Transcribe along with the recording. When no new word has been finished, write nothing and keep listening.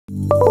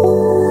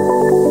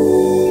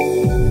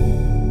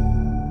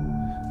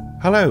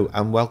Hello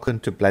and welcome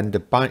to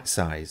Blender Bite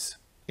Size.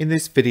 In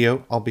this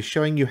video I'll be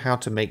showing you how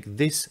to make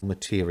this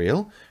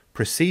material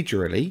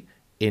procedurally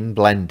in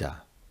Blender.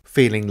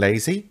 Feeling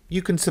lazy?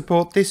 You can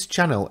support this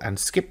channel and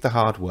skip the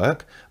hard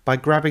work by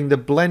grabbing the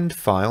blend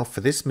file for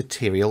this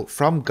material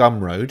from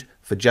Gumroad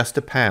for just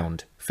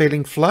 £1.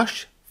 Feeling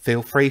flush?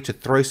 Feel free to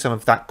throw some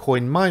of that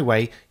coin my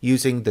way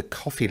using the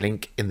coffee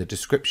link in the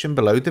description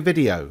below the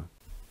video.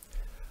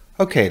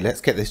 Okay,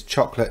 let's get this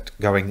chocolate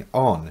going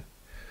on.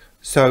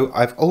 So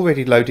I've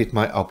already loaded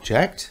my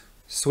object,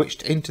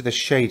 switched into the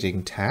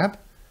shading tab,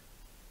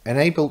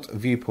 enabled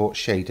viewport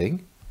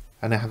shading,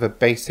 and I have a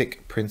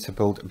basic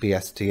principled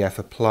BSDF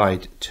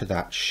applied to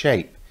that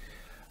shape.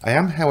 I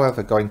am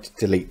however going to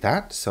delete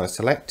that, so I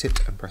select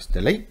it and press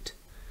delete.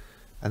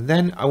 And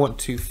then I want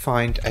to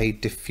find a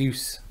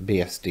diffuse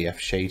BSDF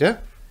shader.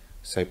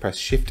 So press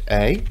Shift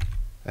A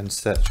and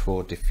search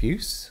for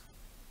diffuse.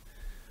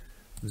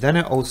 Then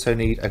I also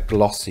need a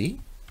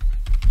glossy.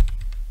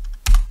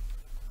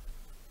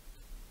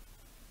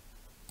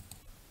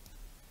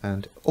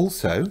 And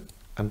also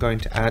I'm going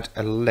to add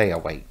a layer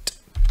weight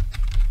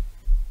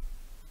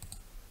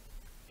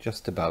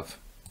just above.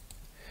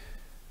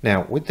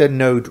 Now with the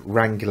Node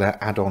Wrangler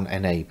add-on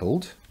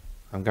enabled,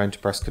 I'm going to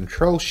press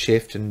Ctrl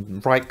Shift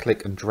and right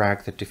click and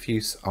drag the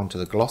diffuse onto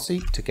the glossy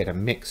to get a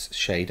mix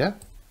shader.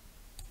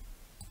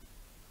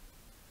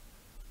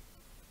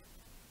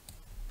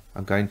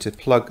 I'm going to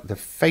plug the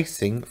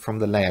facing from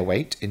the layer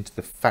weight into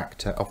the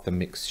factor of the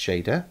mix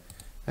shader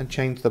and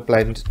change the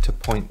blend to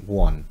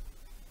 0.1.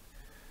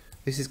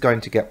 This is going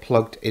to get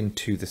plugged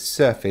into the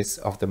surface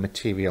of the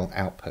material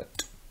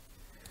output.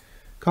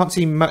 Can't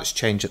see much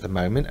change at the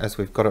moment as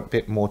we've got a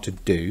bit more to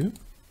do.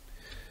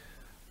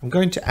 I'm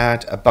going to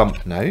add a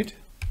bump node.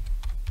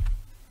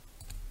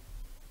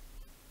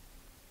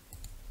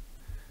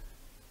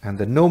 And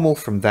the normal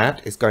from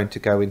that is going to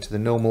go into the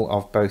normal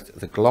of both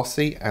the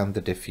glossy and the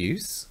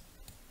diffuse.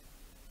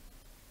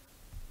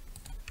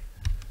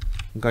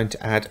 I'm going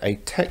to add a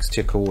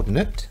texture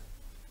coordinate.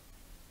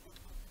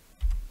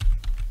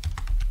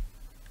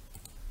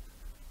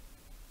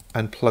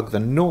 And plug the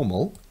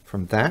normal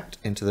from that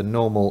into the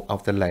normal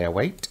of the layer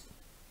weight.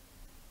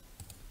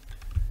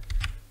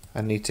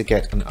 I need to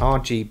get an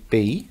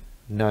RGB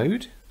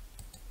node,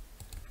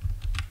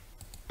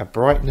 a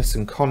brightness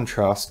and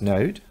contrast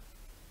node,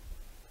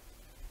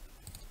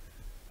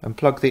 and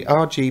plug the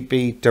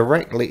RGB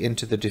directly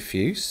into the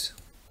diffuse,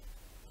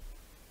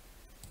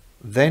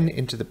 then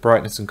into the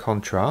brightness and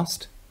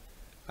contrast,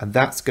 and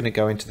that's going to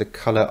go into the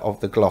color of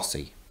the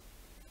glossy.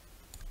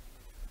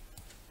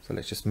 So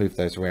let's just move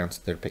those around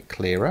so they're a bit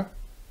clearer.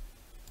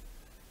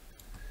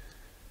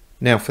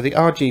 Now for the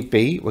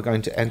RGB, we're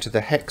going to enter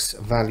the hex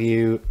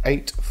value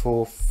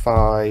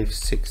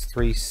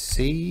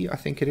 84563C, I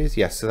think it is.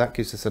 Yes, so that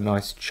gives us a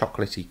nice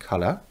chocolatey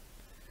color.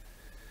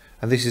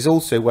 And this is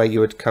also where you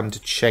would come to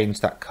change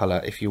that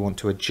color if you want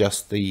to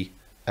adjust the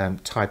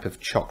type of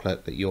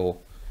chocolate that you're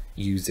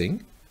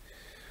using.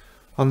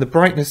 On the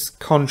brightness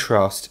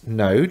contrast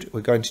node,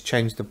 we're going to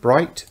change the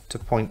bright to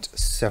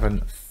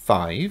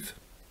 0.75.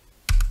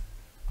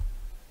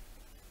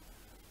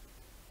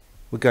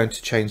 We're going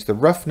to change the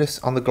roughness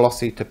on the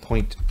glossy to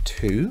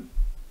 0.2,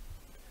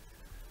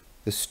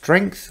 the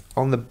strength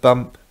on the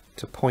bump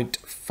to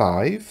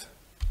 0.5,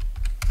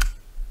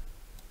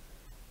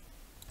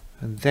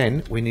 and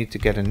then we need to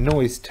get a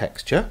noise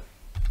texture.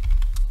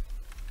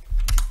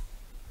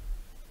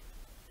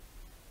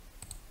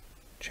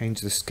 Change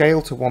the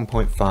scale to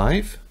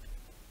 1.5,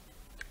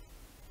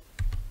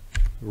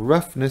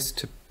 roughness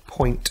to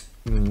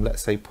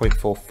let's say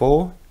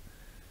 0.44.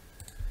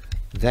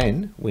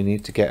 Then we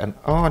need to get an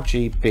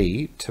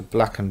RGB to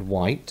black and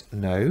white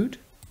node,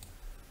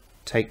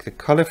 take the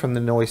color from the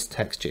noise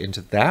texture into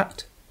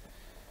that,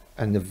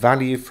 and the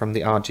value from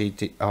the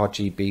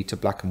RGB to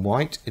black and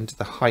white into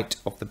the height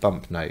of the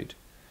bump node.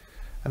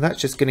 And that's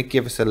just going to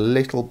give us a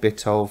little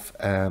bit of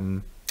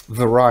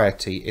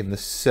variety in the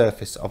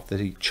surface of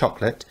the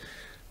chocolate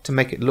to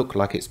make it look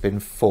like it's been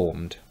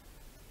formed.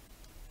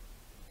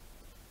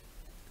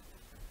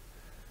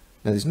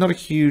 Now there's not a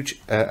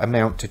huge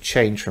amount to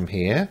change from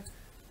here.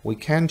 We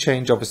can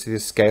change obviously the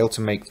scale to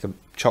make the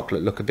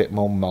chocolate look a bit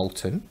more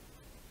molten.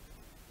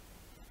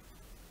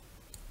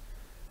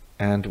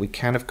 And we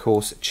can of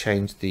course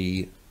change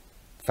the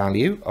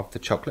value of the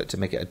chocolate to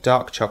make it a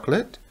dark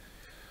chocolate.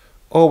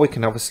 Or we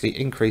can obviously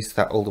increase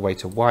that all the way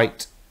to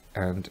white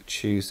and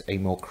choose a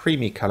more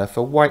creamy color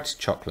for white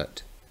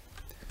chocolate.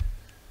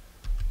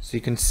 So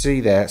you can see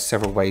there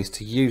several ways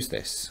to use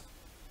this.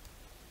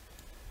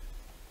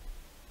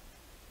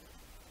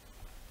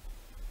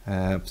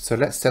 So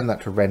let's send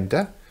that to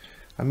render.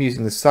 I'm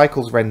using the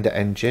Cycles render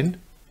engine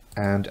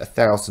and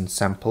 1000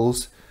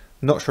 samples.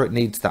 Not sure it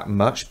needs that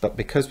much, but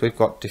because we've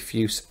got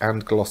diffuse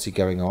and glossy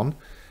going on,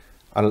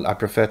 I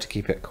prefer to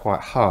keep it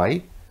quite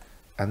high.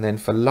 And then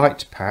for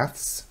light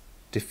paths,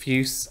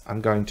 diffuse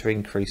I'm going to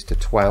increase to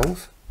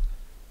 12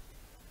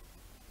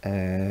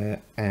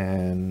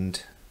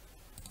 and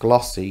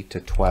glossy to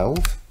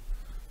 12,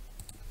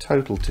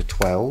 total to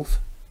 12,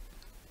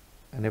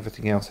 and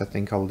everything else I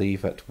think I'll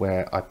leave at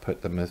where I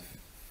put them as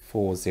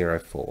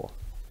 404.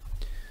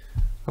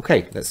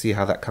 Okay, let's see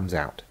how that comes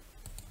out.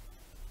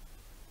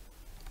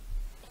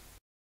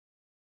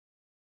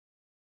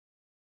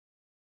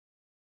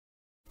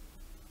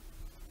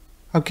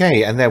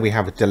 Okay, and there we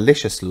have a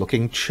delicious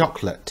looking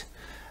chocolate.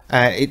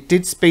 It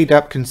did speed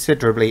up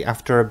considerably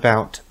after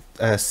about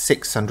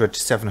 600 to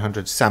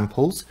 700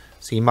 samples,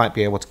 so you might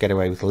be able to get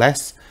away with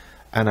less.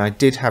 And I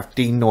did have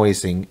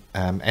denoising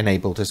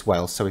enabled as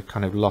well, so we've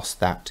kind of lost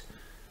that,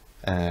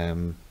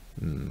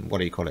 what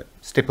do you call it,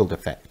 stippled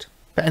effect.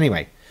 But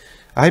anyway,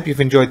 I hope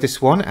you've enjoyed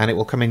this one and it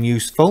will come in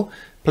useful.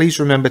 Please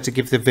remember to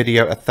give the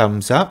video a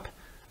thumbs up,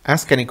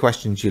 ask any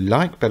questions you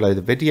like below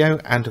the video,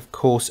 and of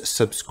course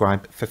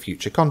subscribe for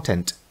future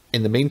content.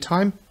 In the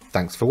meantime,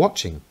 thanks for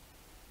watching.